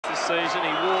season.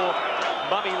 He wore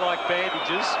mummy-like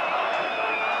bandages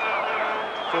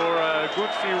for a good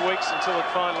few weeks until it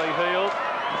finally healed.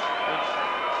 And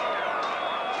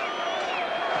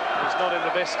he's not in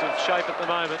the best of shape at the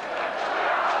moment.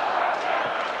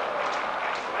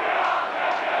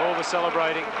 All the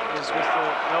celebrating is with the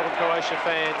Melbourne Croatia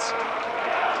fans.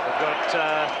 They've got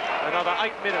another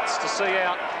 8 minutes to see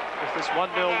out with this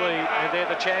 1-0 lead, and they're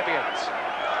the champions.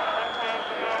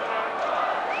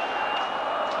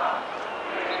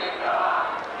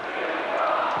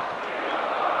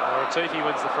 Tifi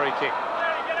wins the free kick.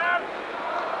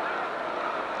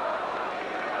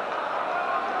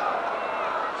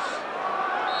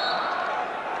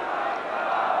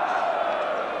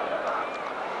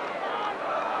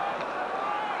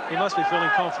 He must be feeling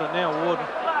confident now, Warden.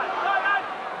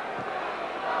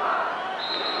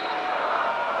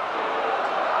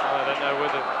 I don't know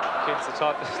whether Ken's the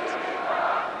type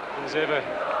who's ever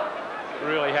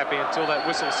really happy until that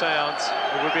whistle sounds.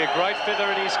 It would be a great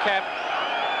feather in his cap.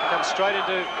 Come straight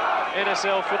into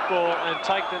NSL football and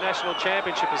take the national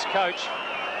championship as coach.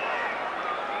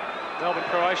 Melbourne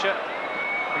Croatia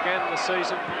began the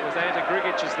season with Ante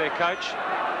Grigic as their coach.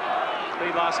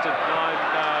 He lasted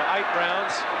 8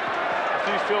 rounds. A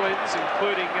few fill-ins,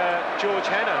 including George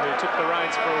Hanna, who took the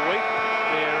reins for a week,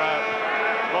 their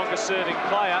longest-serving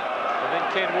player, and then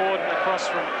Ken Warden across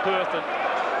from Perth. And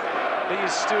he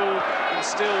has still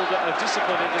instilled a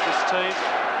discipline into this team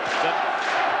that,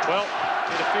 well,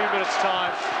 in a few minutes'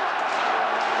 time,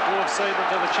 we'll have seen them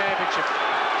to the championship.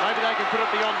 Maybe they can put it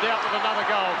beyond doubt with another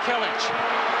goal. Kelic.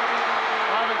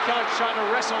 Ivan Kelic trying to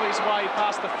wrestle his way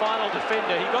past the final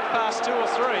defender. He got past 2 or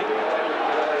 3.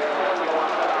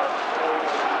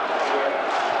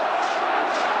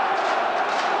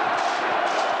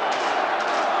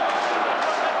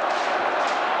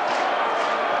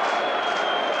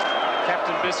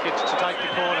 Captain Biscuit to take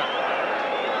the corner.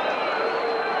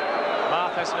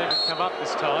 Hasn't even come up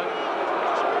this time.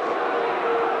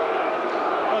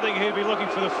 I think he'll be looking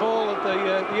for the fall at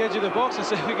the edge of the box and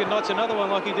see if he can notch another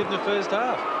one like he did in the first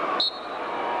half.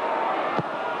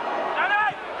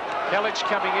 Kelic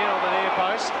coming in on the near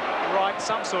post, right,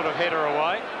 some sort of header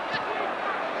away.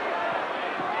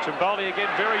 Trimboli again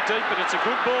very deep, but it's a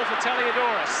good ball for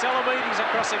Taliadoris. Salamides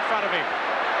across in front of him.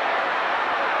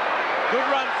 Good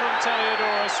run from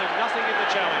Taliadoris and nothing in the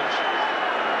challenge.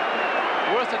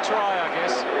 Worth a try, I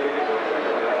guess.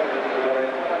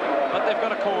 But they've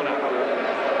got a corner.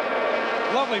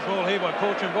 Lovely ball here by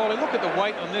Paul Trimboli. Look at the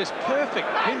weight on this. Perfect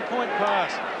pinpoint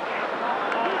pass.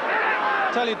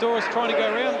 Taliadoris trying to go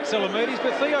around Salamides,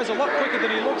 but Theo's a lot quicker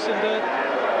than he looks. And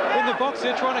in the box,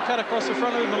 they're trying to cut across the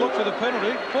front of him and look for the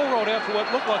penalty. Ball rolled out for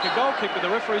what looked like a goal kick, but the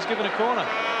referee's given a corner.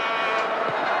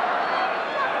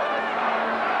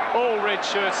 All red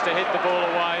shirts to head the ball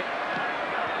away.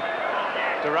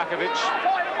 Durakovic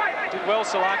did well,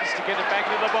 Salakis, to get it back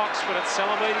into the box, but it's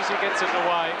Salamides who gets it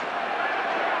away.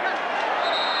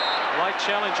 Late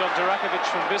challenge on Durakovic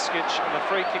from Biscuit and a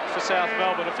free kick for South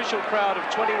Melbourne. Official crowd of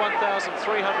 21,338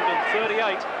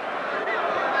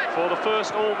 for the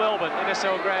first all-Melbourne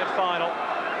NSL Grand Final.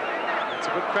 It's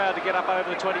a good crowd to get up over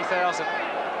the 20,000.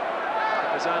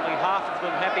 There's only half of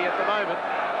them happy at the moment,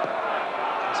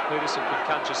 as Peterson could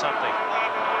conjure something.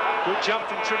 Good jump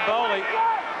from Trimboli.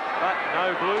 But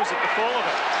no blues at the fall of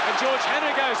it. And George Hanna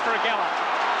goes for a gallop.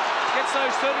 Gets those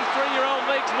 33-year-old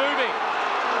legs moving.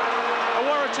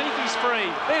 Awaratifi's free.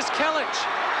 There's Kelic.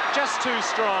 Just too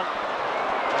strong.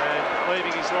 And leaving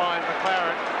his line,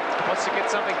 McLaren wants to get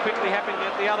something quickly happening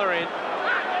at the other end.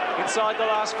 Inside the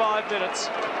last 5 minutes.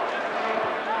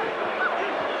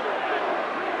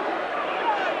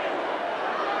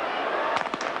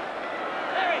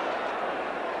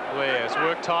 Blair's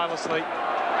worked tirelessly.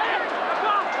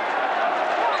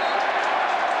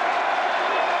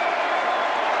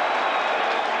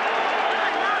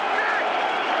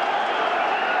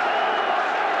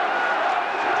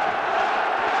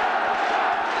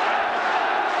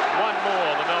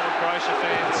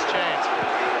 Fans chant.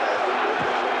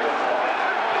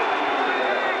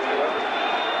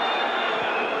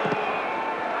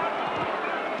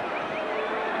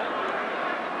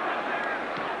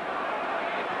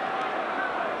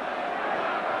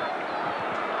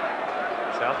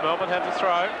 South Melbourne have the throw.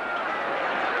 A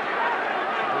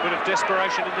bit of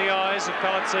desperation in the eyes of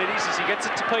Palatsides as he gets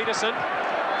it to Peterson.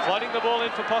 Floating the ball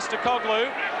in for Postecoglou.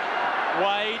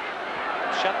 Wade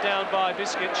shut down by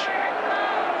Biscuit.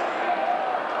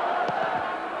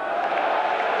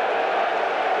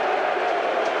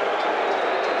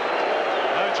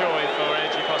 Joy for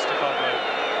Angie Postecoglou.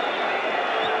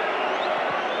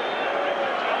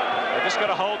 They're just got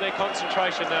to hold their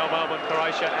concentration now, Melbourne,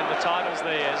 Croatia, and the title's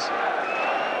theirs.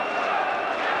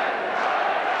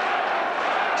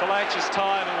 Talach is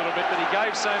tired a little bit, but he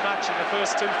gave so much in the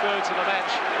first two-thirds of the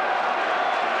match.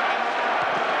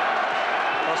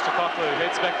 Costa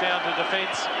heads back down to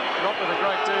defence, not with a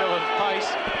great deal of pace.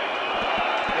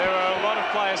 There are a lot of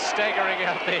players staggering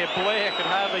out there. Blair could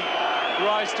hardly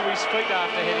rise to his feet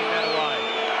after heading that away.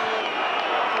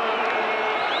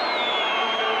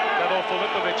 Davor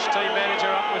Filipovic, team manager,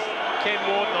 up with Ken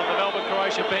Warden on the Melbourne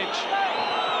Croatia bench.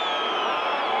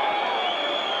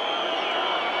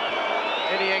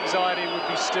 Any anxiety would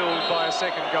be stilled by a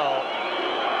second goal.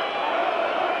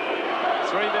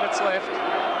 3 minutes left.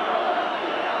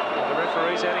 The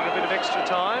referee's adding a bit of extra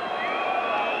time.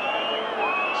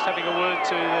 Just having a word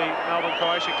to the Melbourne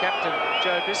Croatia captain,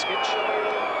 Joe Biskic.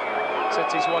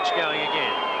 Sets his watch going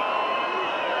again.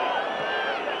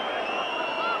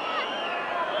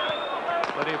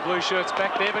 Plenty of blue shirts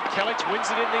back there, but Kelic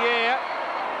wins it in the air.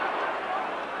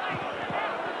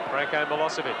 Branko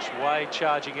Milosevic, way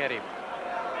charging at him.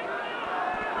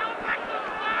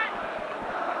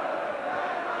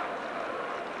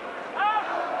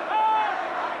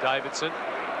 Davidson.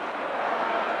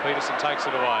 Peterson takes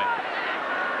it away.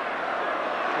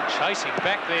 Good chasing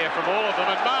back there from all of them,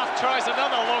 and Marth tries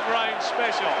another long-range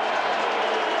special.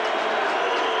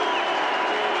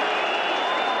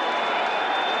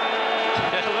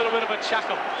 A little bit of a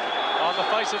chuckle on the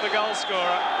face of the goal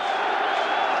scorer.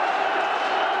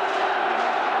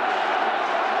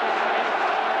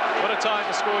 What a time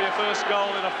to score your first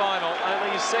goal in a final. Only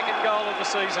his second goal of the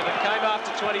season. It came after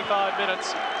 25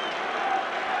 minutes.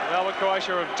 Melbourne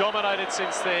Croatia have dominated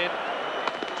since then.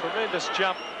 Tremendous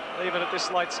jump, even at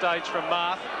this late stage from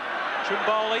Marth.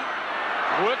 Trimboli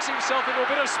works himself into a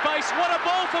bit of space. What a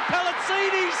ball for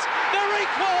Palatsides! They're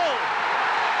equal!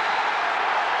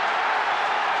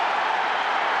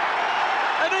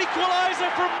 An equaliser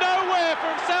from nowhere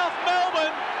from South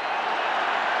Melbourne.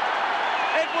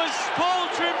 It was Paul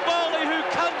Trimboli who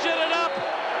conjured it up.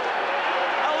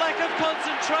 A lack of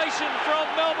concentration from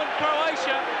Melbourne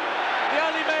Croatia. The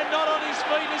only man not on his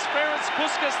feet is Ferenc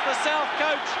Puskas, the South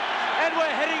coach, and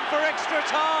we're heading for extra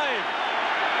time.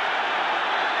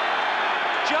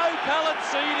 Joe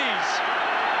Palatsides,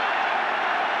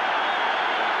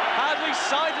 hardly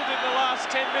sighted in the last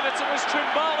 10 minutes. It was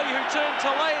Trimboli who turned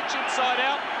Talach inside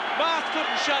out. Marth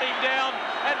couldn't shut him down,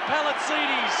 and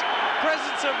Palatsides,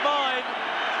 presence of mind,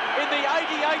 in the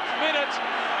 88th minute,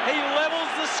 he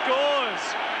levels the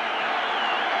scores.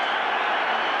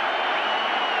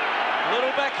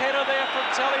 Little back header there from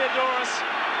Taliadoris.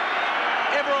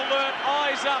 Ever alert,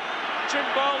 eyes up.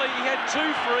 Trimboli, he had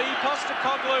two free,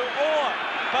 Postecoglou or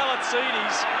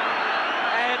Palatsides.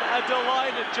 And a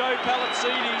delighted Joe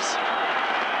Palatsides.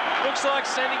 Looks like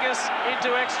sending us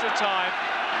into extra time.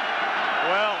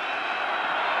 Well,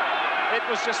 it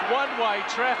was just one-way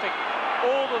traffic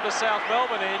all to the South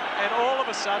Melbourne end, and all of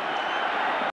a sudden,